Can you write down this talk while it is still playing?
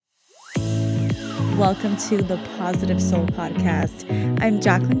welcome to the Positive Soul Podcast. I'm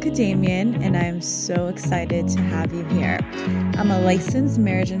Jacqueline Kadamian, and I'm so excited to have you here. I'm a licensed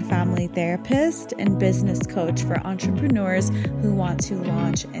marriage and family therapist and business coach for entrepreneurs who want to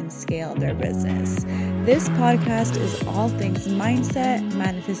launch and scale their business. This podcast is all things mindset,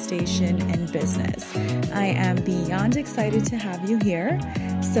 manifestation, and business. I am beyond excited to have you here,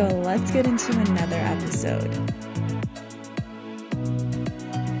 so let's get into another episode.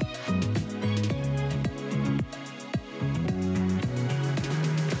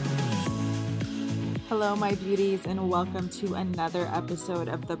 Hello, my beauties, and welcome to another episode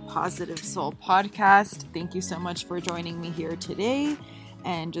of the Positive Soul Podcast. Thank you so much for joining me here today.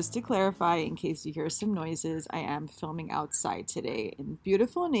 And just to clarify, in case you hear some noises, I am filming outside today in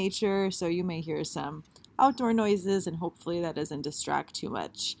beautiful nature, so you may hear some outdoor noises, and hopefully that doesn't distract too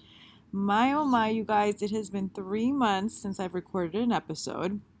much. My oh my, you guys, it has been 3 months since I've recorded an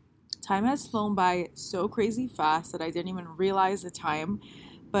episode. Time has flown by so crazy fast that I didn't even realize the time.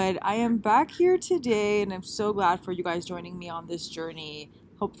 But I am back here today, and I'm so glad for you guys joining me on this journey.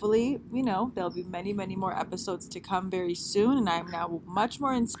 Hopefully, there'll be many, many more episodes to come very soon, and I'm now much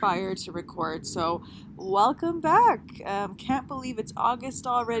more inspired to record. So welcome back. Can't believe it's August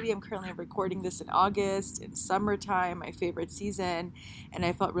already. I'm currently recording this in August, in summertime, my favorite season, and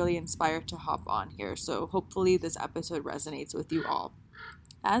I felt really inspired to hop on here. So hopefully this episode resonates with you all.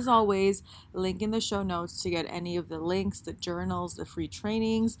 As always, link in the show notes to get any of the links, the journals, the free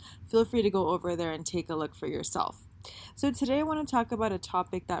trainings. Feel free to go over there and take a look for yourself. So today I want to talk about a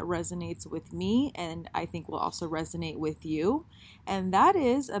topic that resonates with me and I think will also resonate with you. And that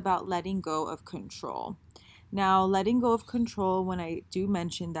is about letting go of control. Now, letting go of control, when I do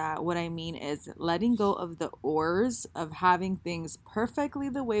mention that, what I mean is letting go of the oars of having things perfectly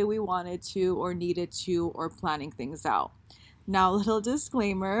the way we wanted to or needed to or planning things out. Now, little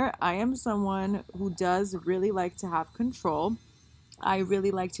disclaimer, I am someone who does really like to have control. I really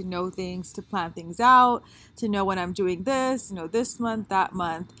like to know things, to plan things out, to know when I'm doing this, this month, that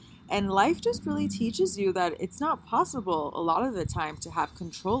month. And life just really teaches you that it's not possible a lot of the time to have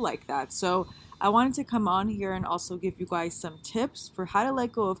control like that. So I wanted to come on here and also give you guys some tips for how to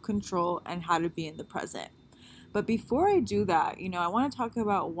let go of control and how to be in the present. But before I do that, I want to talk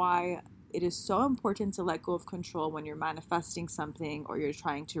about why it is so important to let go of control when you're manifesting something or you're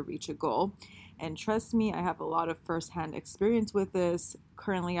trying to reach a goal. And trust me, I have a lot of firsthand experience with this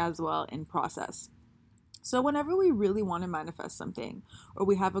currently as well in process. So whenever we really want to manifest something or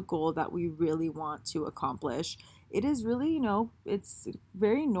we have a goal that we really want to accomplish, it is really, it's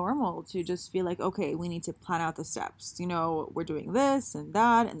very normal to just feel like, okay, we need to plan out the steps. We're doing this and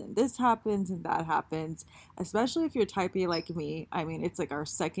that, and then this happens and that happens. Especially if you're type A like me, it's like our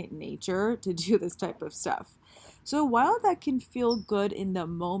second nature to do this type of stuff. So while that can feel good in the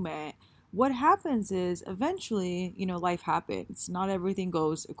moment, what happens is eventually, life happens. Not everything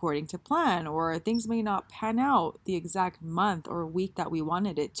goes according to plan, or things may not pan out the exact month or week that we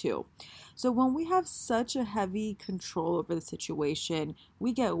wanted it to. So when we have such a heavy control over the situation,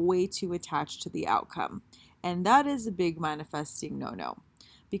 we get way too attached to the outcome. And that is a big manifesting no-no.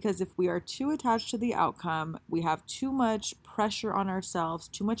 Because if we are too attached to the outcome, we have too much pressure on ourselves,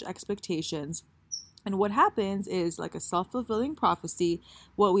 too much expectations. And what happens is, like a self-fulfilling prophecy,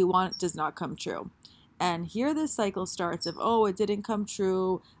 what we want does not come true. And here this cycle starts of, oh, it didn't come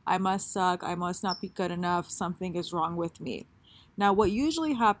true, I must suck, I must not be good enough, something is wrong with me. Now, what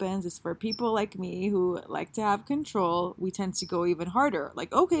usually happens is for people like me who like to have control, we tend to go even harder.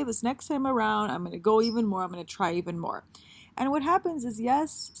 Like, okay, this next time around, I'm going to go even more, I'm going to try even more. And what happens is,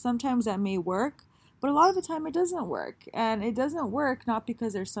 yes, sometimes that may work, but a lot of the time it doesn't work. And it doesn't work not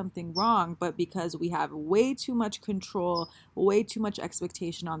because there's something wrong, but because we have way too much control, way too much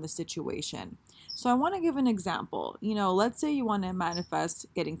expectation on the situation. So I want to give an example. Let's say you want to manifest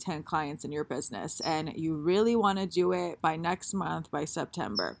getting 10 clients in your business and you really want to do it by next month, by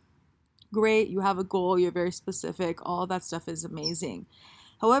September. Great, you have a goal, you're very specific, all that stuff is amazing.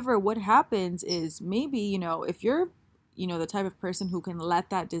 However, what happens is maybe, if you're the type of person who can let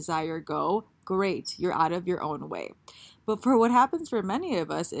that desire go, great, you're out of your own way. But for what happens for many of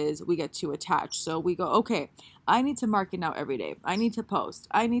us is we get too attached. So we go, okay, I need to market now every day. I need to post.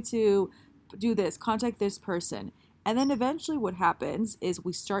 I need to do this, contact this person. And then eventually what happens is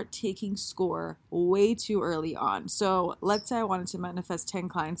we start taking score way too early on. So let's say I wanted to manifest 10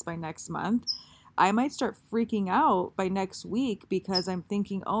 clients by next month. I might start freaking out by next week because I'm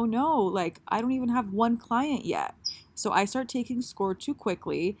thinking, oh no, I don't even have one client yet. So I start taking score too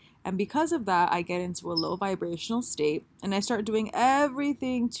quickly. And because of that, I get into a low vibrational state and I start doing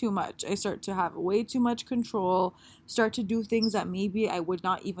everything too much. I start to have way too much control, start to do things that maybe I would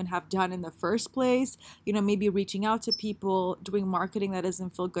not even have done in the first place. Maybe reaching out to people, doing marketing that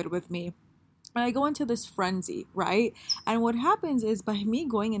doesn't feel good with me. And I go into this frenzy, right? And what happens is by me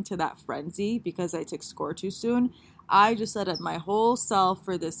going into that frenzy because I took score too soon, I just set up my whole self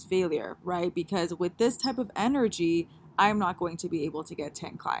for this failure, right? Because with this type of energy, I'm not going to be able to get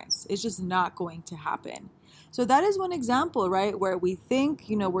 10 clients. It's just not going to happen. So that is one example, right? Where we think,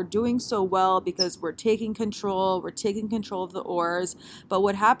 we're doing so well because we're taking control of the oars. But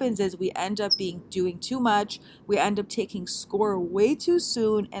what happens is we end up doing too much. We end up taking score way too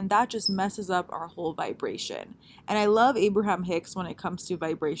soon, and that just messes up our whole vibration. And I love Abraham Hicks when it comes to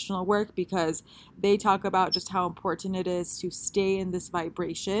vibrational work because they talk about just how important it is to stay in this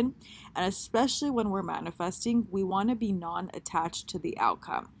vibration. And especially when we're manifesting, we want to be non-attached to the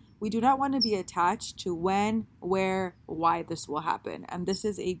outcome. We do not want to be attached to when, where, why this will happen. And this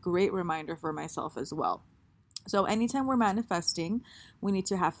is a great reminder for myself as well. So anytime we're manifesting, we need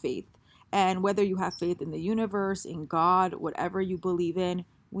to have faith. And whether you have faith in the universe, in God, whatever you believe in,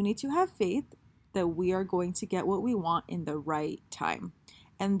 we need to have faith that we are going to get what we want in the right time.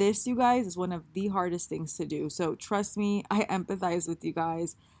 And this, you guys, is one of the hardest things to do. So trust me, I empathize with you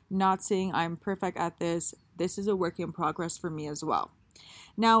guys. Not saying I'm perfect at this. This is a work in progress for me as well.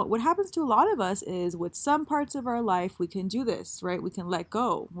 Now, what happens to a lot of us is with some parts of our life, we can do this, right? We can let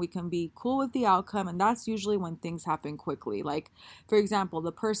go. We can be cool with the outcome. And that's usually when things happen quickly. Like, for example,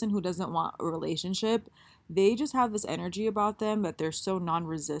 the person who doesn't want a relationship, they just have this energy about them that they're so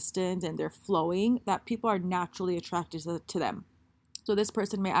non-resistant and they're flowing that people are naturally attracted to them. So this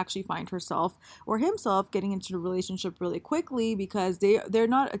person may actually find herself or himself getting into a relationship really quickly because they're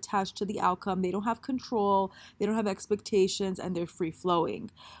not attached to the outcome. They don't have control. They don't have expectations and they're free flowing.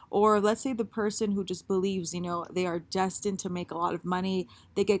 Or let's say the person who just believes, they are destined to make a lot of money.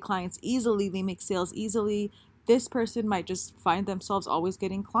 They get clients easily. They make sales easily. This person might just find themselves always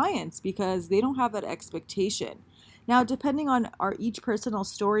getting clients because they don't have that expectation. Now, depending on our each personal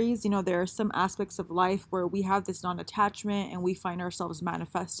stories, there are some aspects of life where we have this non-attachment and we find ourselves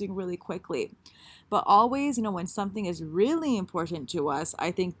manifesting really quickly. But always, when something is really important to us,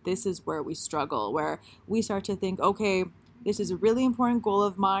 I think this is where we struggle, where we start to think, okay, this is a really important goal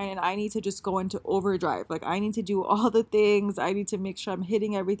of mine and I need to just go into overdrive. Like I need to do all the things. I need to make sure I'm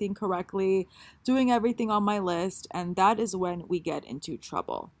hitting everything correctly, doing everything on my list. And that is when we get into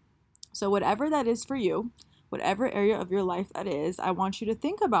trouble. So whatever that is for you, whatever area of your life that is, I want you to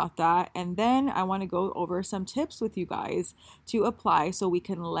think about that. And then I want to go over some tips with you guys to apply so we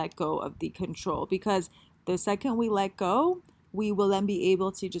can let go of the control. Because the second we let go, we will then be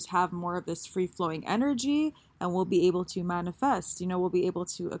able to just have more of this free-flowing energy and we'll be able to manifest. We'll be able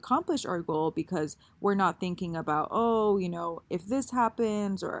to accomplish our goal because we're not thinking about, if this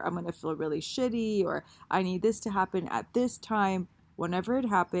happens or I'm going to feel really shitty or I need this to happen at this time. Whenever it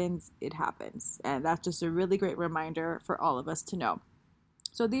happens, it happens. And that's just a really great reminder for all of us to know.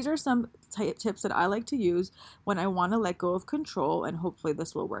 So these are some tips that I like to use when I want to let go of control, and hopefully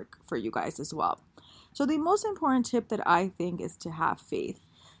this will work for you guys as well. So the most important tip that I think is to have faith.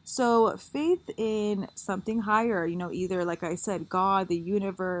 So faith in something higher, either like I said, God, the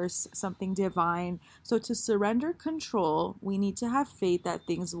universe, something divine. So to surrender control, we need to have faith that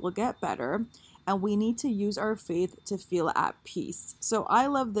things will get better. And we need to use our faith to feel at peace. So I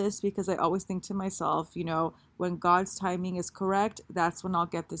love this because I always think to myself, when God's timing is correct, that's when I'll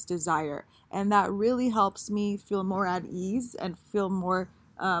get this desire. And that really helps me feel more at ease and feel more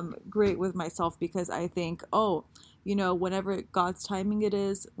great with myself because I think, whenever God's timing it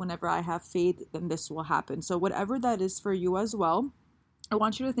is, whenever I have faith, then this will happen. So whatever that is for you as well, I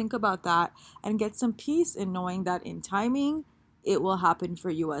want you to think about that and get some peace in knowing that in timing, it will happen for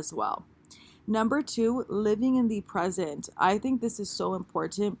you as well. Number 2, living in the present. I think this is so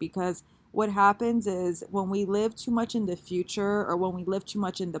important because what happens is when we live too much in the future or when we live too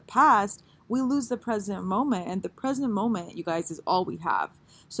much in the past, we lose the present moment. And the present moment, you guys, is all we have.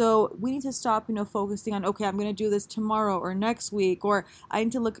 So we need to stop, focusing on, okay, I'm going to do this tomorrow or next week, or I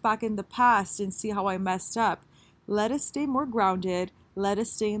need to look back in the past and see how I messed up. Let us stay more grounded. Let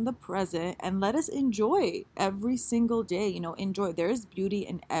us stay in the present and let us enjoy every single day. Enjoy. There is beauty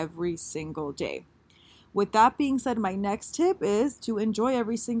in every single day. With that being said, my next tip is to enjoy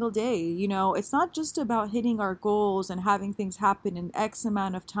every single day. It's not just about hitting our goals and having things happen in X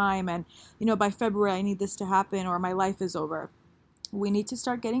amount of time and, by February I need this to happen or my life is over. We need to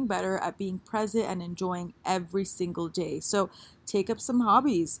start getting better at being present and enjoying every single day. So take up some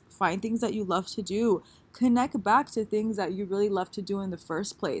hobbies, find things that you love to do, connect back to things that you really love to do in the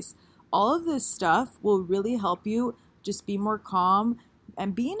first place. All of this stuff will really help you just be more calm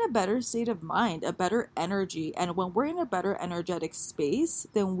and be in a better state of mind, a better energy. And when we're in a better energetic space,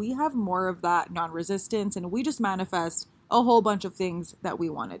 then we have more of that non-resistance and we just manifest a whole bunch of things that we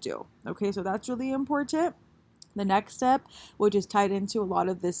want to do. Okay, so that's really important. The next step, which is tied into a lot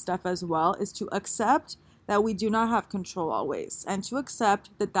of this stuff as well, is to accept that we do not have control always and to accept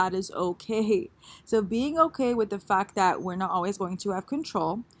that that is okay. So being okay with the fact that we're not always going to have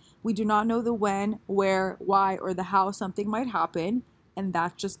control. We do not know the when, where, why, or the how something might happen, and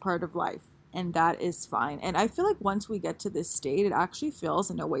that's just part of life, and that is fine. And I feel like once we get to this state, it actually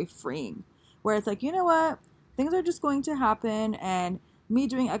feels in a way freeing, where it's like, you know what, things are just going to happen, and me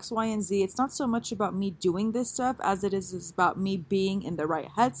doing X, Y, and Z, it's not so much about me doing this stuff as it is about me being in the right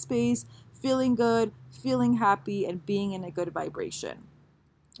headspace, feeling good, feeling happy, and being in a good vibration.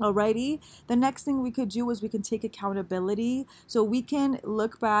 Alrighty, the next thing we could do is we can take accountability. So we can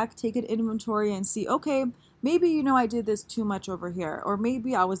look back, take an inventory and see, okay, maybe, I did this too much over here, or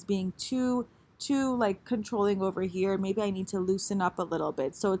maybe I was being too like controlling over here. Maybe I need to loosen up a little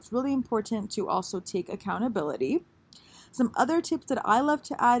bit. So it's really important to also take accountability. Some other tips that I love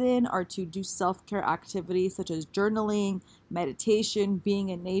to add in are to do self-care activities such as journaling, meditation, being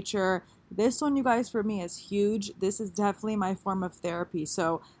in nature. This one, you guys, for me is huge. This is definitely my form of therapy.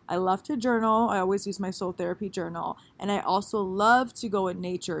 So I love to journal. I always use my soul therapy journal. And I also love to go in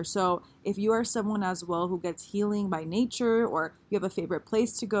nature. So if you are someone as well who gets healing by nature or you have a favorite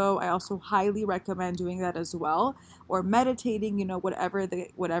place to go, I also highly recommend doing that as well. Or meditating, whatever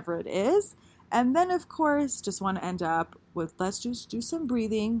it is. And then, of course, just want to end up with let's just do some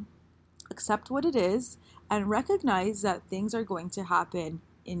breathing, accept what it is, and recognize that things are going to happen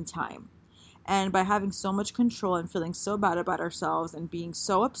in time. And by having so much control and feeling so bad about ourselves and being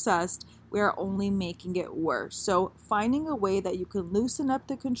so obsessed, we are only making it worse. So finding a way that you can loosen up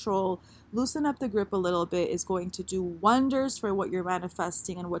the control, loosen up the grip a little bit is going to do wonders for what you're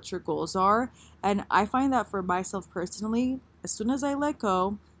manifesting and what your goals are. And I find that for myself personally, as soon as I let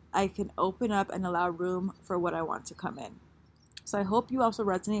go, I can open up and allow room for what I want to come in. So I hope you also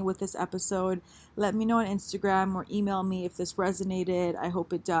resonate with this episode. Let me know on Instagram or email me if this resonated. I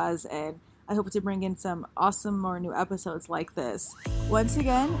hope it does. And I hope to bring in some awesome more new episodes like this. Once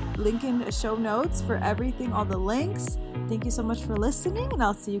again, link in the show notes for everything, all the links. Thank you so much for listening, and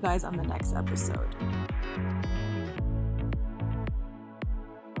I'll see you guys on the next episode.